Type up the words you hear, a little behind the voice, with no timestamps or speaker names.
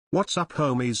What's up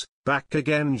homies, back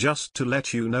again just to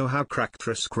let you know how cracked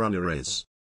Risk Runner is.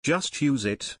 Just use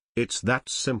it, it's that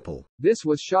simple. This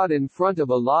was shot in front of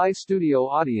a live studio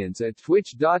audience at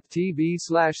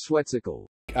twitch.tv/Sweatcicle.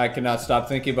 I cannot stop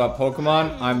thinking about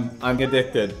Pokemon. I'm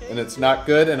addicted, and it's not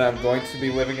good, and I'm going to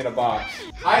be living in a box.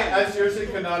 I seriously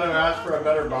could not have asked for a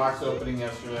better box opening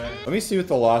yesterday. Let me see what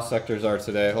the lost sectors are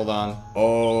today. Hold on.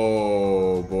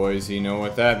 Oh, boys, you know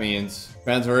what that means.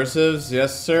 Transversives,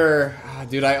 yes sir.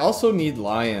 Dude, I also need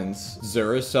lions.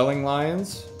 Zur is selling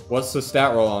lions. What's the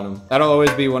stat roll on them? That'll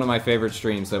always be one of my favorite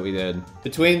streams that we did.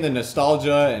 Between the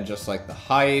nostalgia and just like the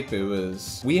hype,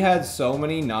 we had so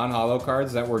many non-holo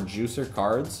cards that were juicer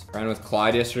cards. Ran with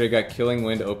Clyde yesterday, got Killing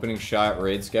Wind, Opening Shot,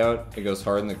 Raid Scout. It goes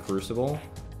hard in the Crucible.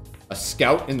 A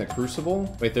Scout in the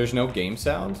Crucible? Wait, there's no game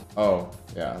sound? Oh,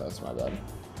 yeah, that's my bad.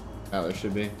 Oh, there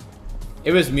should be.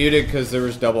 It was muted because there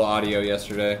was double audio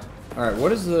yesterday. All right,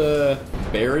 what is the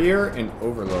barrier and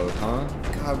overload, huh?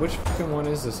 God, which fucking one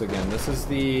is this again? This is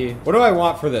the... What do I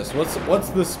want for this? What's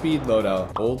the speed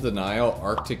loadout? Old Denial,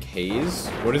 Arctic Haze?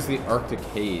 What is the Arctic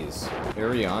Haze?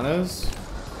 Ariana's?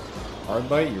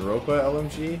 Hardbite, Europa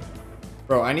LMG?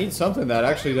 Bro, I need something that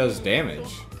actually does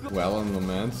damage. Well and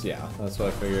Laments? Yeah, that's what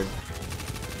I figured.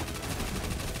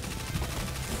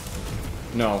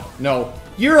 No, no.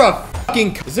 You're a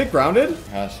fucking... Is it grounded?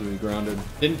 Has to be grounded.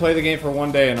 Didn't play the game for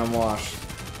one day and I'm washed.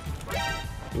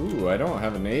 Ooh, I don't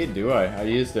have a nade, do I? I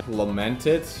used to lament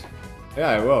it. Yeah,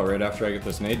 I will, right after I get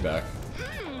this nade back.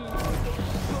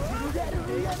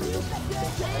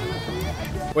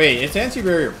 Wait, it's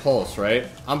anti-barrier pulse, right?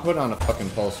 I'm putting on a fucking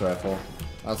pulse rifle.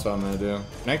 That's what I'm gonna do.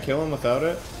 Can I kill him without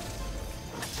it?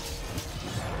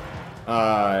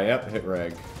 Yep, hit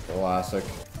reg. Classic.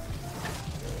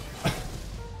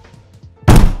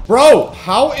 Bro,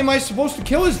 how am I supposed to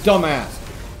kill his dumbass?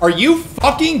 Are you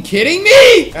fucking kidding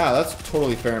me? Yeah, that's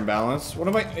totally fair and balanced. What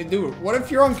am I, dude, what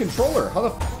if you're on controller? How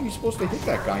the fuck are you supposed to hit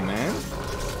that guy, man?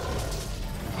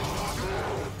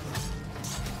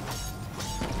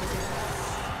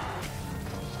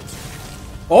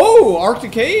 Oh,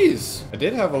 Arctic Haze! I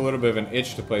did have a little bit of an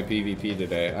itch to play PvP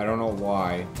today. I don't know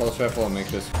why. Pulse rifle will make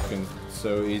this fucking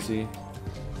so easy.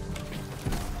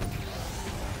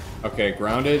 Okay,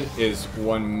 grounded is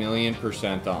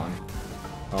 1,000,000% on.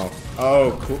 Oh,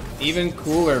 oh, cool. Even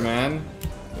cooler, man.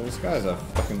 Oh, this guy's a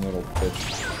fucking little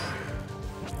bitch.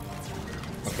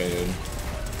 Okay, dude.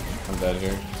 I'm dead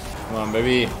here. Come on,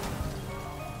 baby.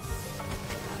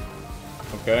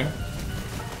 Okay.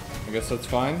 I guess that's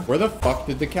fine. Where the fuck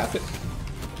did the captain...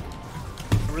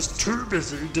 I was too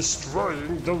busy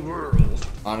destroying the world.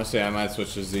 Honestly, I might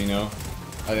switch to Xeno.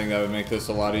 I think that would make this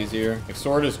a lot easier. Like,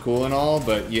 sword is cool and all,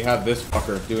 but you have this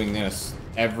fucker doing this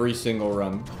every single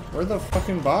run. Where'd the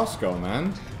fucking boss go,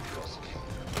 man?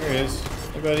 Here he is.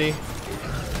 Hey, buddy.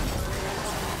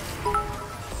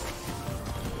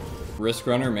 Risk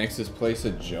Runner makes this place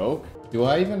a joke? Do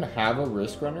I even have a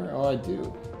Risk Runner? Oh, I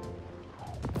do.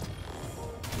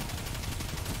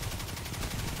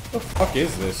 What the fuck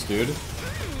is this, dude?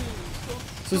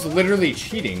 This is literally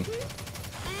cheating.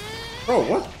 Bro,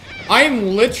 what? I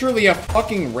am literally a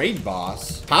fucking raid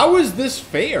boss. How is this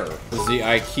fair? Is the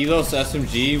Aikilos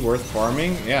SMG worth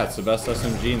farming? Yeah, it's the best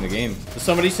SMG in the game. Does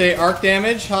somebody say arc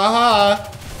damage?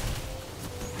 Haha.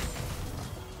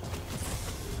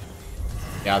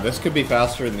 Yeah, this could be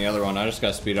faster than the other one. I just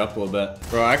gotta speed up a little bit.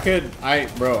 Bro, I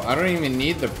don't even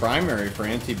need the primary for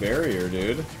anti-barrier,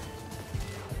 dude.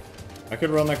 I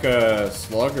could run like a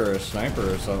slug or a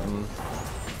sniper or something.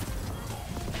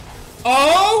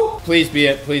 Oh! Please be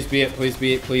it, please be it, please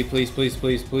be it, please, please, please,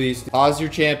 please, please. Pause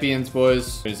your champions,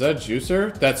 boys. Is that a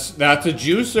juicer? That's a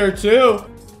juicer too.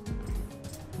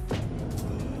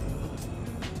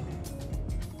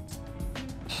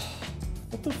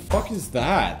 What the fuck is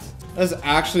that? That's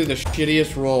actually the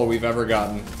shittiest roll we've ever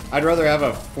gotten. I'd rather have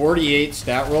a 48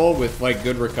 stat roll with like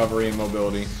good recovery and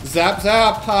mobility. Zap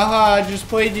zap, haha, I just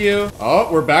played you.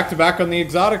 Oh, we're back to back on the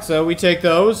exotics though. We take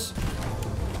those.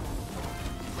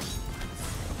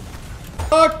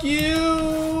 Fuck you!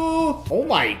 Oh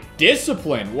my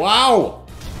discipline, wow!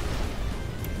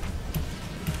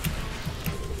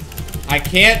 I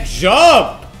can't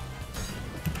jump!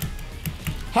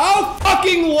 How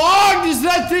fucking long does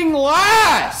that thing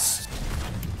last?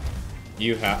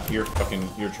 You're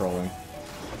trolling.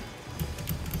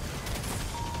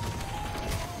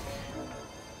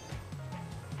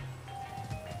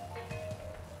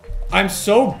 I'm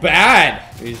so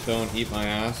bad! Please don't eat my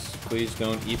ass. Please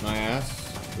don't eat my ass.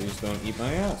 Please don't eat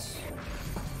my ass.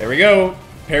 There we go.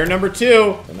 Pair number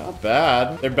 2. They're not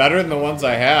bad. They're better than the ones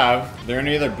I have. There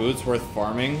any other boots worth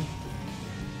farming?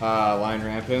 Line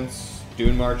Rampants,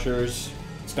 Dune Marchers,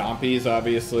 Stompies,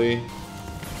 obviously.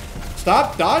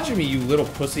 Stop dodging me, you little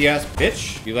pussy-ass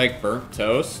bitch. You like burnt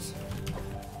toast?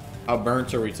 How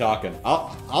burnt are we talking?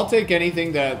 I'll take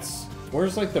anything that's...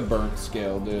 Where's like the burnt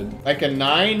scale, dude? Like a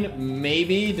 9,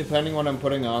 maybe, depending what I'm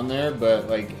putting on there, but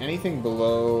like anything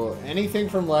below... Anything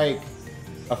from like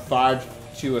a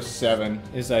 5 to a 7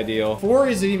 is ideal. 4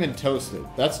 isn't even toasted.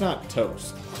 That's not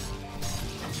toast.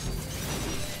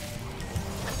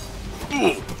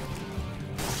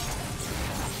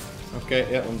 Okay,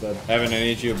 yeah, I'm dead. Evan, I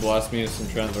need you to bless me with some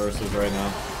transverses right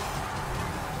now.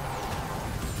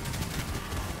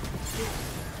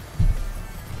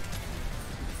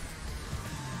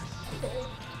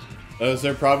 Those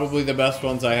are probably the best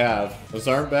ones I have. Those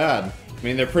aren't bad. I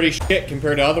mean, they're pretty shit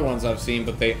compared to other ones I've seen,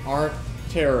 but they aren't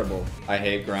terrible. I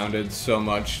hate grounded so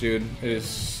much, dude. It is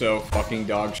so fucking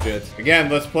dog shit. Again,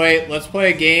 let's play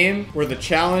a game where the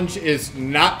challenge is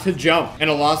not to jump and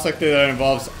a lost sector that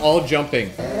involves all jumping.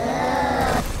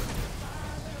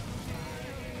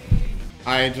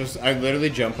 I literally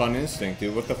jump on instinct,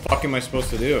 dude. What the fuck am I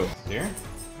supposed to do? Here?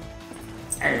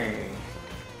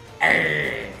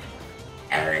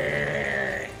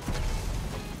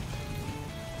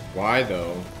 Why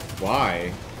though?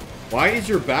 Why? Why is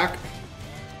your back...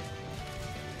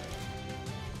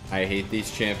 I hate these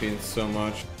champions so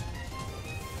much.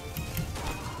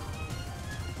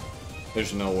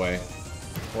 There's no way.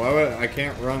 Why would I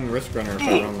can't run Risk Runner if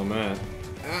I run Lament?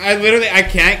 I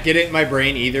can't get it in my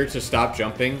brain either to stop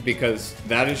jumping because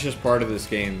that is just part of this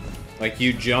game. Like,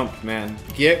 you jump, man.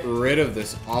 Get rid of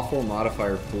this awful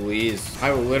modifier, please.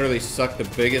 I will literally suck the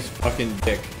biggest fucking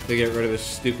dick to get rid of this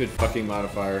stupid fucking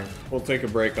modifier. We'll take a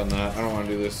break on that. I don't want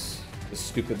to do this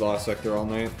stupid lost sector all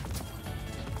night.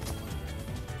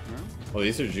 Oh,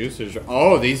 these are juicers.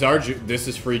 Oh, these are this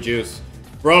is free juice.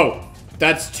 Bro,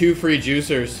 that's 2 free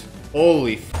juicers.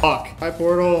 Holy fuck. Hi,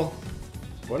 Portal.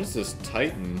 What is this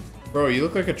Titan? Bro, you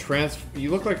look like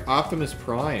you look like Optimus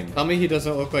Prime. Tell me he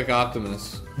doesn't look like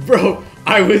Optimus. Bro,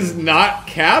 I was not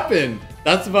capping.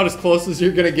 That's about as close as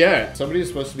you're gonna get. Somebody is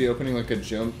supposed to be opening like a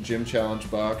gym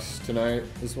challenge box tonight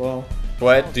as well.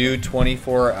 What? Do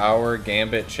 24-hour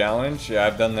Gambit challenge? Yeah,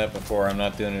 I've done that before. I'm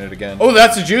not doing it again. Oh,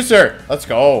 that's a juicer. Let's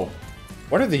go.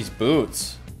 What are these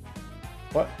boots?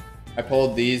 What? I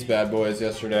pulled these bad boys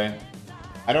yesterday.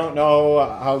 I don't know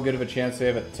how good of a chance they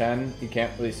have at 10. You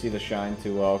can't really see the shine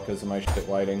too well because of my shit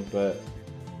lighting, but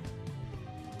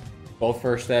both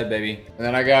first ed, baby. And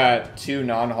then I got 2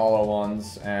 non-hollow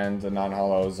ones and a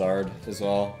non-hollow Zard as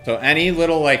well. So any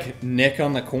little like nick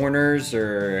on the corners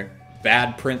or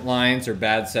bad print lines or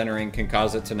bad centering can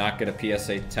cause it to not get a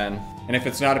PSA 10. And if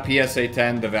it's not a PSA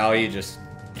 10, the value just...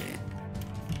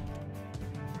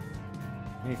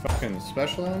 Any fucking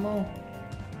special ammo?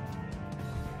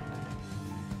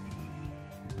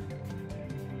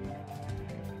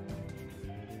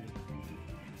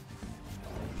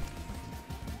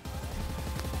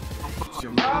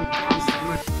 Your mom comes